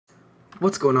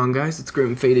What's going on, guys? It's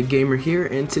Grim Faded Gamer here,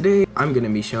 and today I'm going to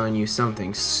be showing you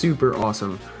something super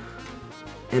awesome,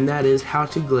 and that is how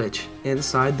to glitch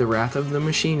inside the Wrath of the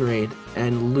Machine raid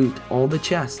and loot all the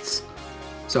chests.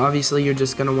 So obviously you're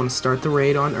just going to want to start the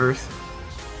raid on Earth.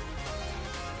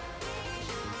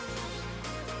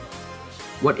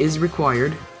 What is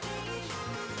required?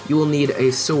 You will need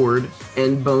a sword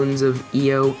and bones of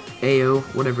EO, AO,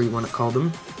 whatever you want to call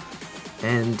them,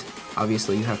 and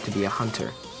obviously you have to be a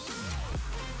hunter.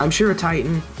 I'm sure a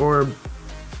Titan or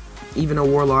even a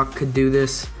Warlock could do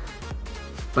this,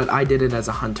 but I did it as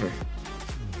a hunter.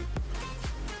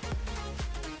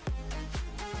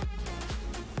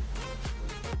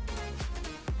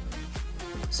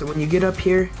 So when you get up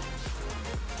here,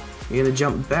 you're gonna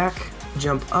jump back,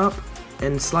 jump up,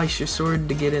 and slice your sword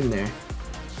to get in there.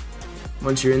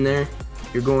 Once you're in there,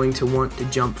 you're going to want to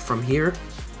jump from here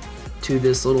to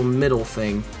this little middle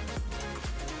thing.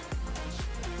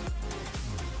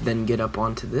 Then get up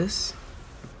onto this,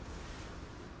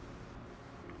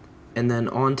 and then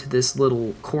onto this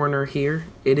little corner here.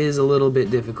 It is a little bit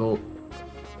difficult.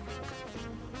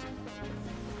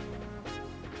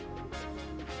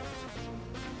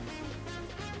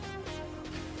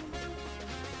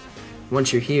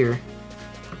 Once you're here,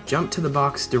 jump to the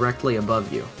box directly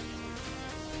above you.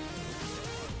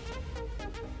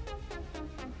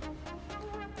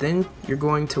 Then you're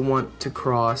going to want to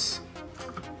cross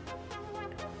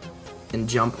and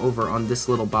jump over on this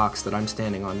little box that I'm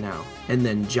standing on now. And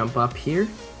then jump up here.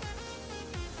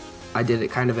 I did it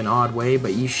kind of an odd way,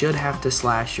 but you should have to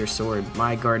slash your sword.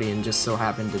 My guardian just so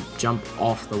happened to jump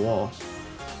off the wall.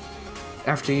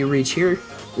 After you reach here,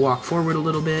 walk forward a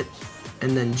little bit,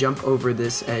 and then jump over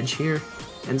this edge here,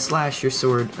 and slash your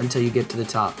sword until you get to the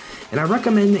top. And I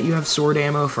recommend that you have sword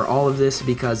ammo for all of this,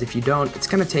 because if you don't, it's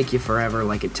gonna take you forever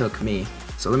like it took me.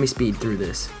 So let me speed through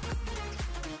this.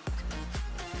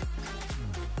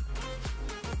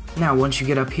 Now once you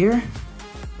get up here,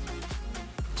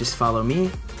 just follow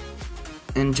me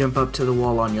and jump up to the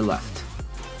wall on your left.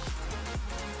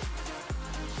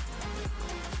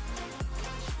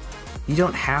 You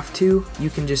don't have to, you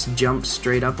can just jump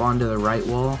straight up onto the right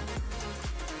wall,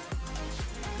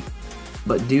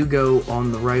 but do go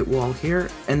on the right wall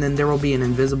here, and then there will be an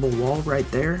invisible wall right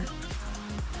there.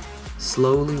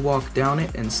 Slowly walk down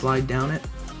it and slide down it,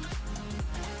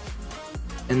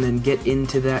 and then get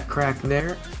into that crack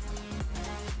there,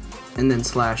 and then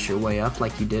slash your way up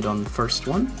like you did on the first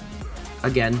one.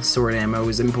 Again, sword ammo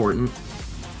is important.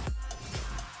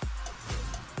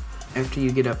 After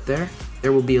you get up there,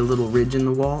 there will be a little ridge in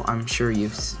the wall. I'm sure you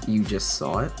just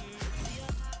saw it.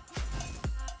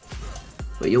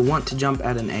 But you'll want to jump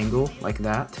at an angle like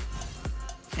that,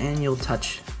 and you'll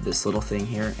touch this little thing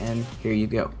here, and here you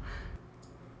go.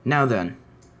 Now then,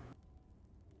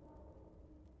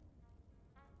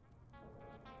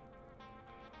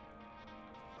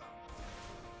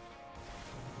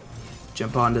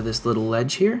 jump onto this little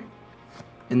ledge here,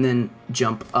 and then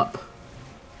jump up.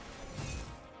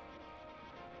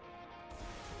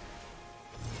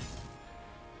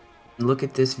 Look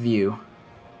at this view.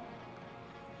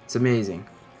 It's amazing.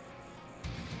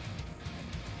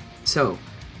 So,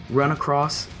 run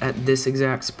across at this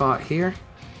exact spot here,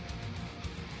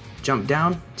 jump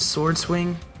down, sword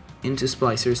swing, into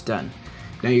Splicer's Den.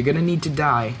 Now you're gonna need to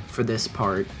die for this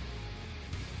part,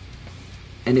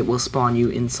 and it will spawn you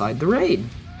inside the raid.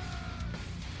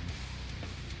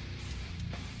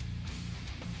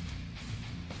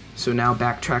 So now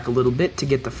backtrack a little bit to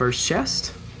get the first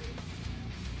chest.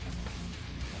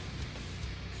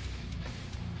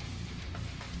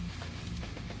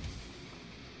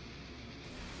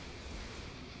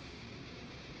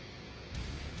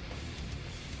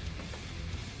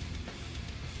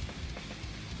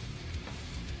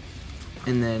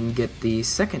 And then get the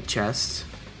second chest.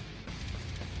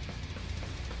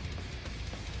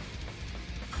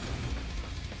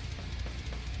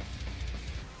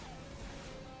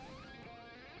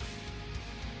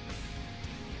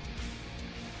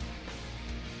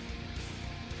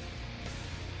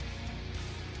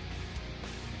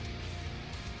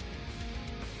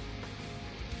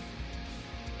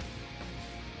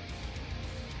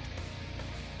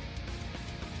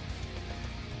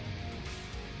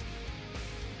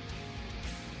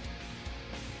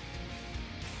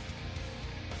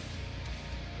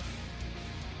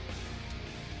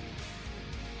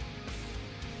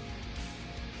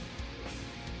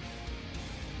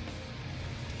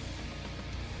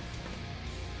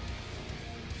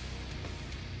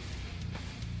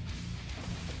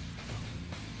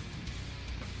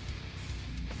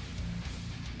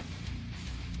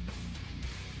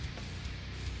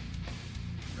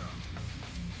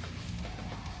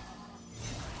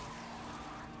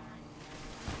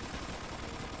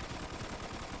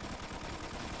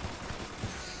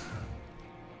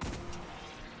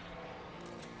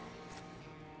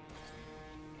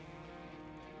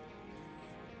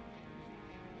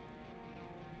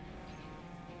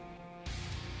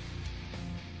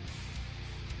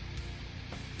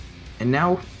 And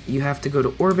now you have to go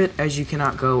to orbit, as you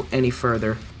cannot go any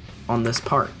further on this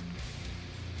part.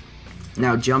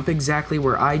 Now jump exactly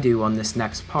where I do on this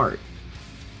next part.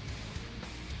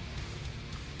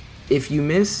 If you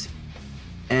miss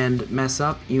and mess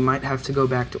up, you might have to go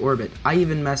back to orbit. I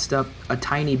even messed up a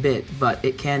tiny bit, but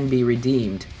it can be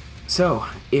redeemed. So,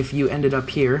 if you ended up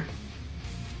here,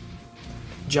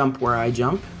 jump where I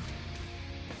jump.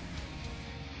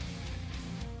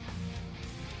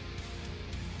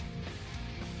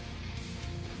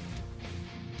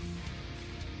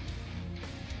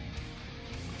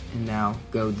 And now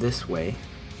go this way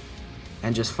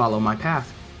and just follow my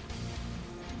path.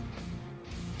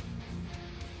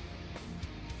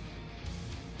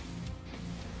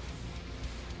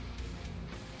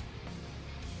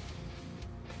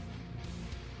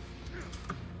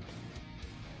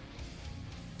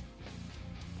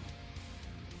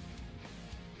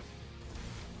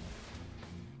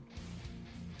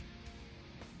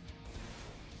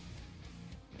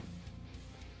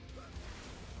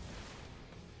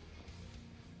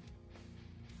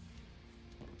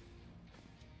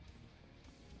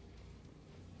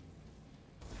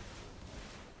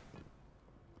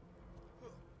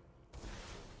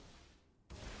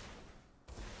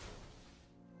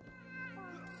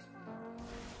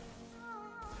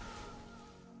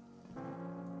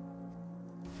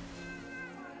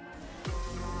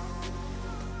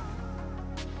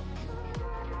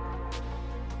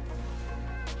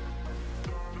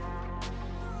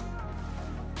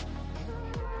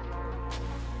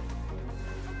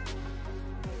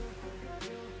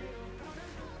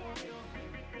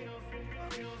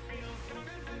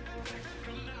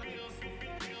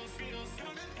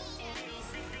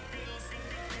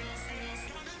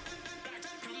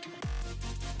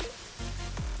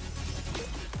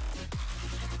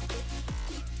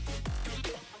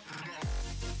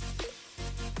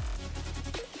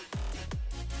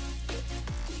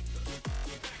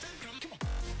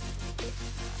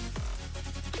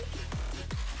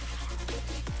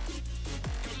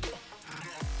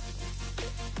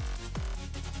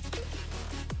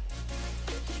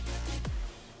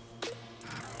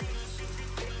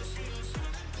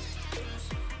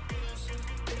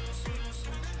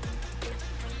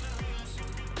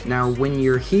 Now when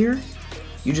you're here,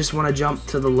 you just want to jump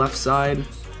to the left side.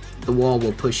 The wall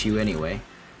will push you anyway.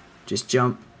 Just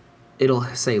jump, it'll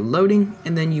say loading,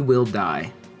 and then you will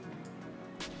die.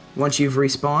 Once you've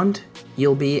respawned,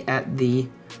 you'll be at the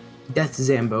Death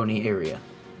Zamboni area.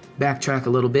 Backtrack a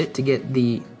little bit to get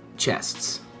the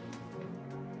chests.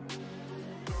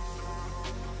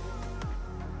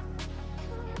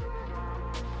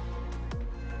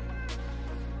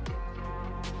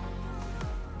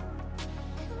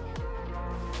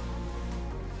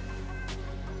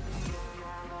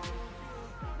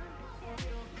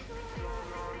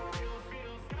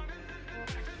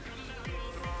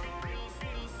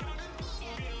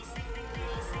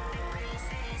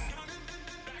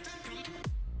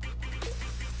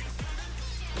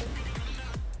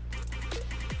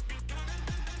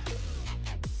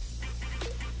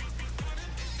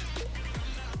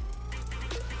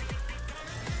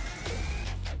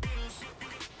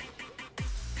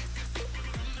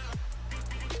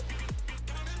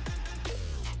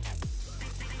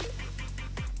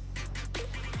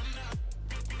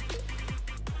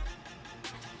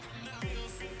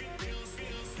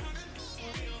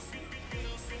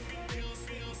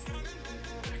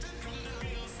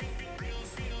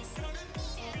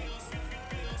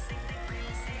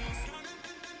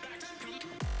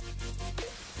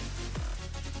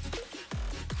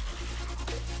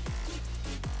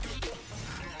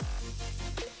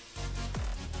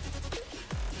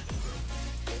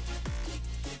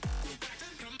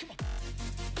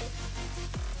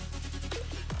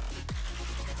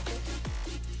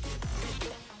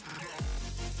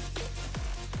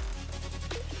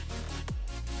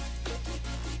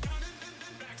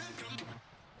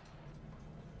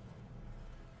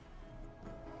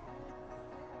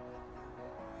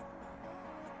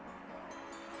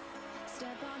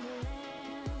 Step on the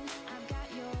land, I've got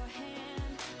your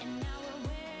hand, and now we're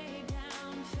way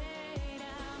down, fade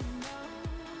out, no.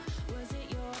 Was it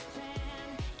your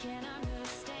plan? Can't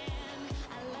understand.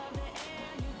 I love the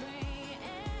air you bring,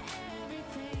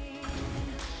 everything.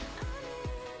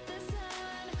 Underneath the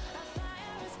sun, a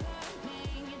fire is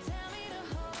burning. You tell me to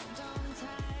hold on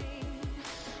tight.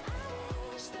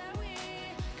 I wish that we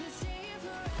could stay here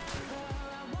forever.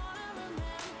 I wanna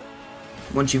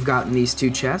remember. Once you've gotten these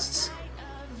two chests,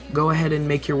 go ahead and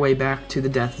make your way back to the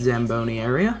Death Zamboni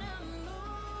area.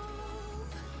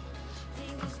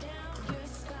 Fingers down your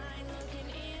spine, looking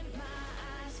in my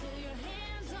eyes, feel your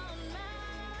hands on mine.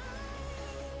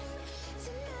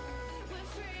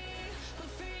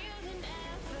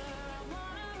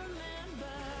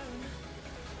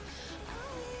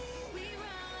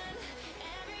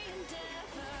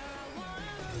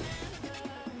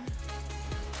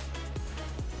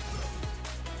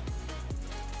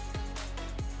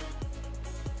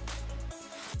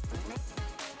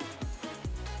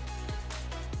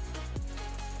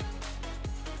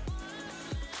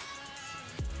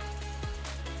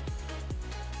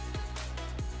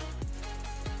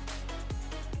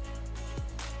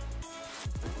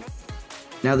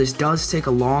 Now this does take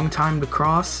a long time to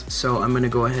cross, so I'm going to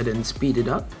go ahead and speed it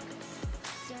up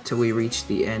till we reach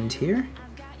the end here.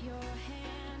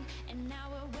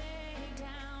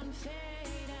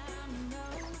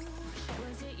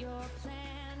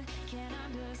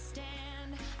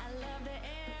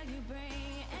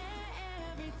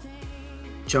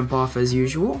 Jump off as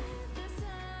usual.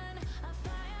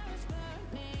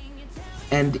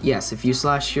 And yes, if you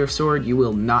slash your sword, you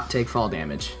will not take fall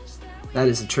damage. That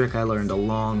is a trick I learned a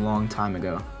long time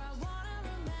ago.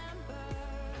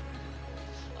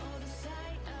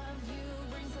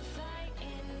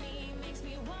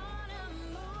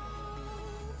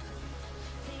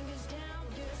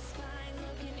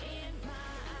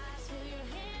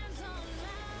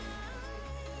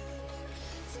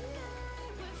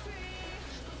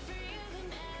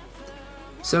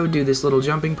 So do this little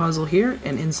jumping puzzle here,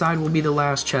 and inside will be the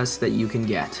last chest that you can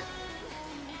get.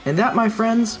 And that, my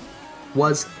friends,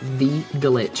 was the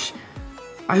glitch.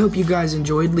 I hope you guys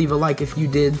enjoyed. Leave a like if you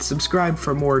did. Subscribe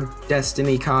for more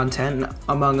Destiny content,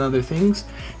 among other things.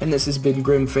 And this has been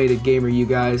Grim Faded Gamer, you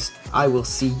guys. I will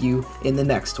see you in the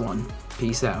next one.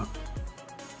 Peace out.